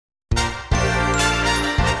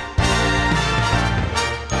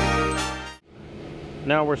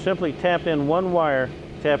Now we're simply tapped in one wire,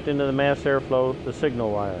 tapped into the mass airflow, the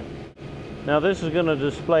signal wire. Now this is going to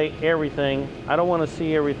display everything. I don't want to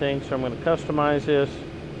see everything, so I'm going to customize this,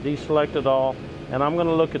 deselect it all, and I'm going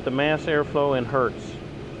to look at the mass airflow in hertz.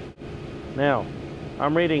 Now,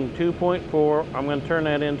 I'm reading 2.4. I'm going to turn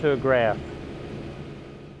that into a graph.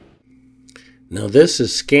 Now this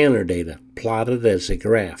is scanner data, plotted as a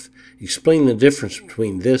graph. Explain the difference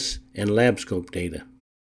between this and LabScope data.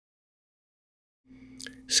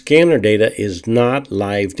 Scanner data is not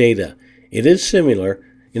live data. It is similar.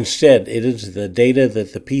 Instead, it is the data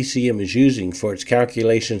that the PCM is using for its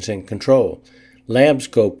calculations and control.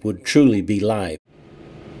 LabScope would truly be live.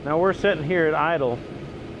 Now we're sitting here at idle,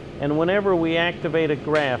 and whenever we activate a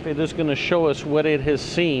graph, it is going to show us what it has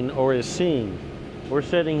seen or is seeing. We're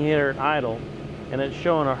sitting here at idle, and it's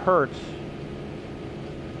showing a hertz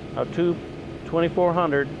of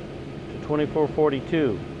 2400 to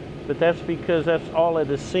 2442. But that's because that's all it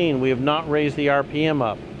has seen. We have not raised the RPM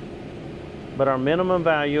up. But our minimum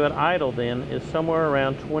value at idle then is somewhere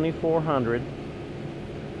around 2400.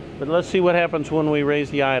 But let's see what happens when we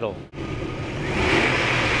raise the idle.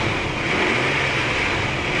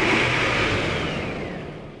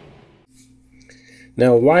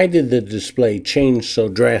 Now, why did the display change so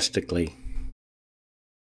drastically?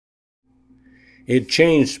 It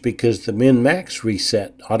changed because the min-max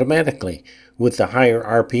reset automatically with the higher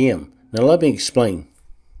RPM. Now let me explain.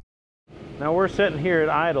 Now we're sitting here at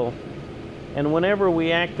idle, and whenever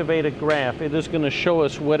we activate a graph, it is going to show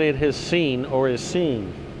us what it has seen or is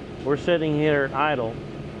seeing. We're sitting here at idle,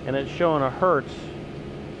 and it's showing a hertz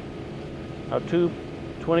of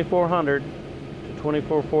 2400 to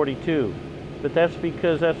 2442. But that's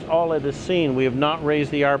because that's all it has seen. We have not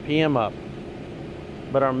raised the RPM up.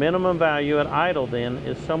 But our minimum value at idle then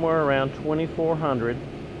is somewhere around 2400.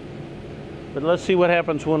 But let's see what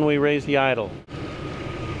happens when we raise the idle.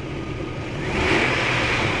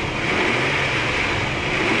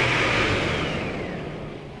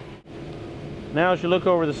 Now as you look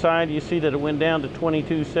over the side, you see that it went down to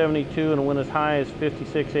 2272 and it went as high as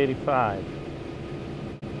 5685.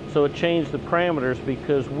 So it changed the parameters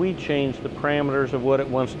because we changed the parameters of what it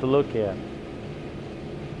wants to look at.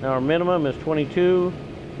 Now our minimum is 22,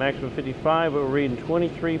 maximum 55, but we're reading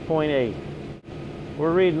 23.8.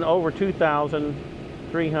 We're reading over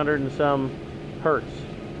 2,300 and some hertz.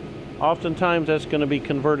 Oftentimes that's going to be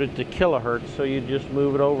converted to kilohertz, so you just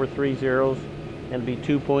move it over 3 zeros and be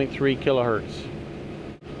 2.3 kilohertz.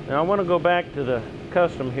 Now I want to go back to the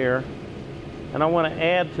custom here, and I want to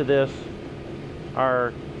add to this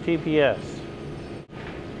our TPS,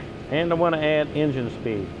 and I want to add engine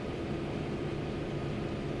speed.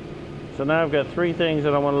 So now I've got three things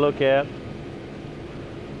that I want to look at.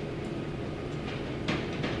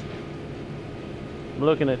 I'm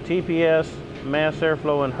looking at TPS, mass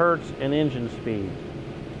airflow in hertz, and engine speed.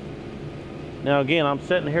 Now again, I'm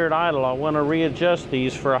sitting here at idle. I want to readjust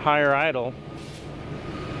these for a higher idle.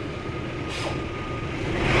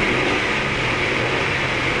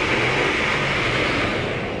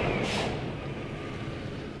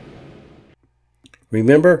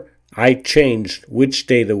 Remember, I changed which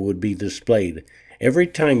data would be displayed. Every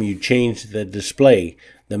time you change the display,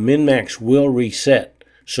 the min-max will reset,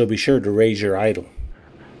 so be sure to raise your idle.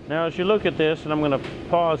 Now as you look at this, and I'm going to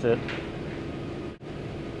pause it,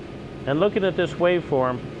 and looking at this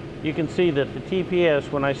waveform, you can see that the TPS,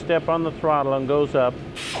 when I step on the throttle and goes up,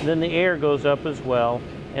 then the air goes up as well,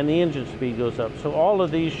 and the engine speed goes up. So all of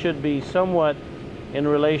these should be somewhat in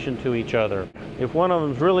relation to each other. If one of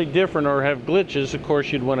them is really different or have glitches, of course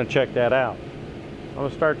you'd want to check that out. I'm going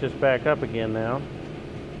to start this back up again now.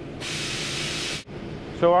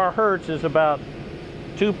 So our hertz is about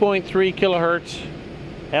 2.3 kilohertz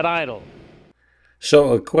at idle.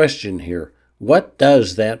 So a question here, what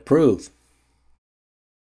does that prove?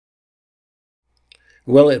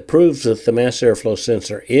 Well, it proves that the mass airflow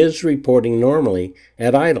sensor is reporting normally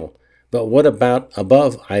at idle, but what about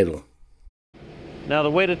above idle? Now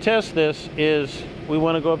the way to test this is we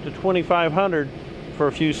want to go up to 2500 for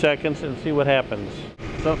a few seconds and see what happens.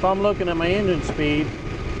 So if I'm looking at my engine speed,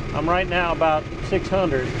 I'm right now about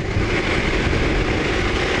 600. I'm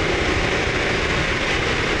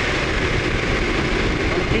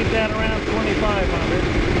going to keep that around 2500.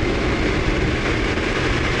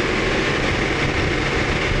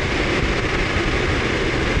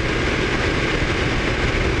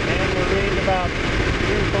 And we're reading about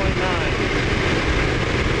 3.9.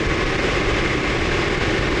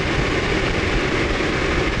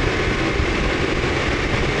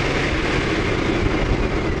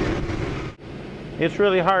 It's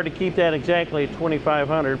really hard to keep that exactly at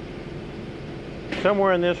 2500.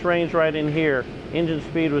 somewhere in this range right in here. Engine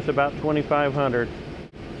speed was about 2,500.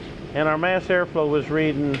 And our mass airflow was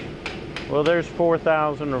reading, well, there's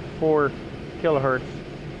 4,000 or 4 kilohertz.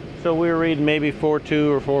 So we were reading maybe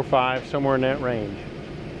 4.2 or 4.5, somewhere in that range,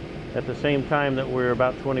 at the same time that we were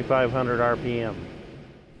about 2,500 RPM.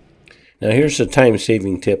 Now here's a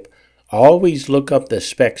time-saving tip. Always look up the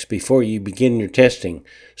specs before you begin your testing,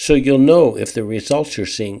 so you'll know if the results you're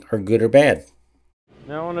seeing are good or bad.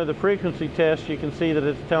 Now under the frequency test, you can see that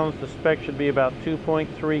it's telling us the spec should be about 2.3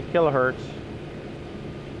 kilohertz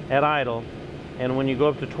at idle, and when you go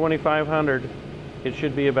up to 2,500, it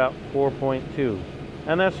should be about 4.2.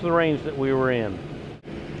 And that's the range that we were in.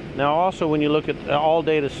 Now also when you look at the all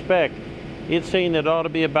data spec, it's saying that it ought to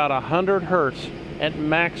be about 100 hertz at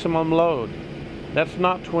maximum load. That's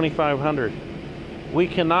not 2,500. We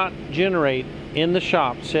cannot generate in the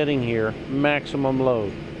shop setting here maximum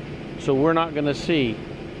load. So we're not going to see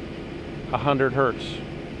 100 hertz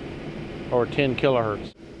or 10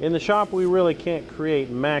 kilohertz. In the shop we really can't create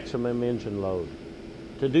maximum engine load.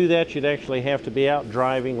 To do that, you'd actually have to be out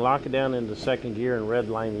driving, lock it down into second gear and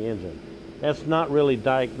redline the engine. That's not really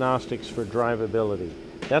diagnostics for drivability.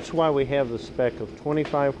 That's why we have the spec of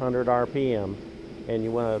 2,500 RPM and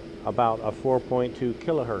you want about a 4.2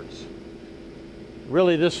 kilohertz.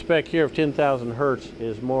 Really this spec here of 10,000 hertz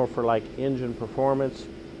is more for like engine performance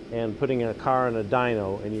and putting a car in a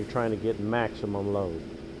dyno and you're trying to get maximum load.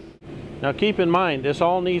 Now keep in mind, this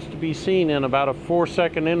all needs to be seen in about a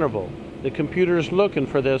 4-second interval. The computer is looking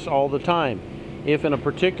for this all the time. If in a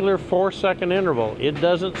particular 4-second interval it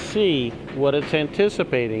doesn't see what it's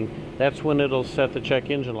anticipating, that's when it'll set the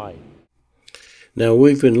check engine light. Now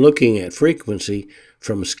we've been looking at frequency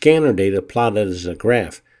from scanner data plotted as a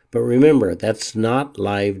graph, but remember that's not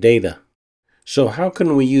live data. So how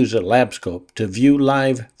can we use a lab scope to view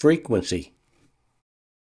live frequency?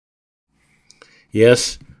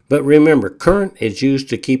 Yes, but remember, current is used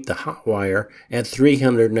to keep the hot wire at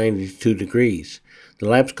 392 degrees. The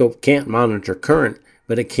lab scope can't monitor current,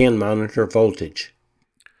 but it can monitor voltage.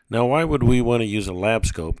 Now why would we want to use a lab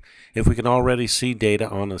scope if we can already see data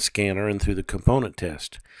on a scanner and through the component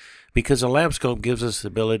test? Because a lab scope gives us the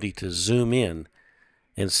ability to zoom in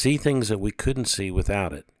and see things that we couldn't see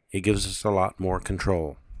without it. It gives us a lot more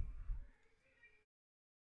control.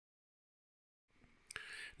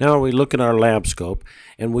 Now we look at our lab scope,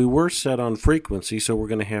 and we were set on frequency, so we're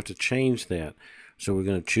going to have to change that. So we're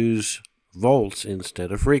going to choose volts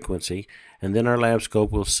instead of frequency, and then our lab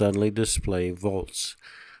scope will suddenly display volts.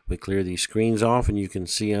 We clear these screens off, and you can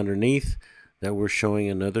see underneath that we're showing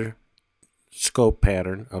another scope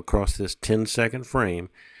pattern across this 10-second frame,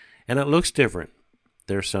 and it looks different.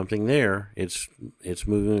 There's something there. It's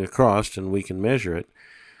moving across, and we can measure it,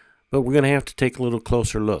 but we're going to have to take a little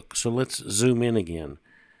closer look. So let's zoom in again.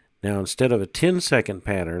 Now instead of a 10-second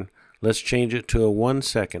pattern, let's change it to a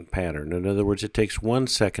 1-second pattern. In other words, it takes 1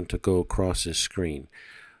 second to go across this screen.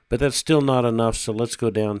 But that's still not enough, so let's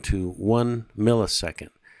go down to 1 millisecond.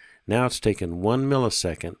 Now it's taken 1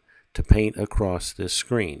 millisecond to paint across this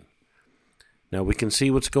screen. Now we can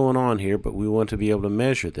see what's going on here, but we want to be able to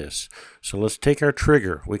measure this. So let's take our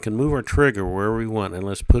trigger. We can move our trigger wherever we want, and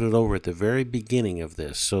let's put it over at the very beginning of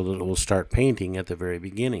this so that it will start painting at the very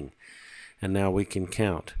beginning. And now we can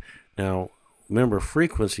count. Now remember,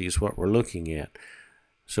 frequency is what we're looking at.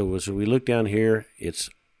 So as we look down here, it's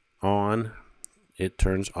on, it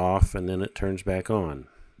turns off, and then it turns back on.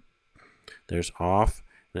 There's off,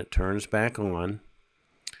 and it turns back on.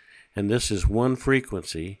 And this is one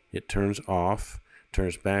frequency. It turns off,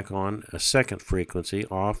 turns back on, a second frequency,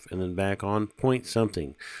 off, and then back on, point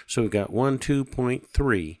something. So we've got 1,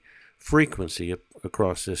 2.3 frequency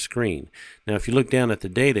across this screen. Now if you look down at the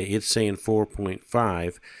data, it's saying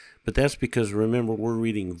 4.5, but that's because, remember, we're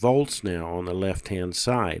reading volts now on the left hand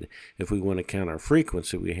side. If we want to count our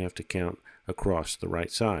frequency, we have to count across the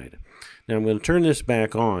right side. Now I'm going to turn this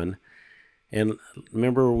back on, and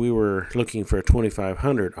remember we were looking for a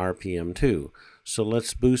 2,500 RPM too. So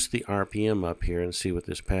let's boost the RPM up here and see what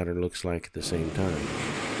this pattern looks like at the same time.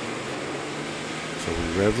 So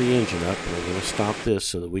we rev the engine up, and we're going to stop this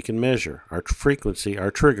so that we can measure. Our frequency,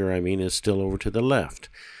 our trigger, is still over to the left.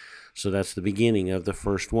 So that's the beginning of the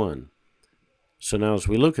first one. So now as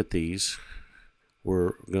we look at these,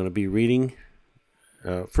 we're going to be reading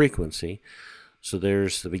frequency. So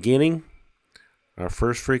there's the beginning, our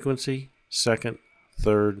first frequency, second,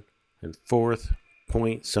 third, and fourth,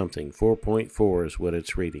 point something. 4.4 is what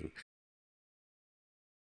it's reading.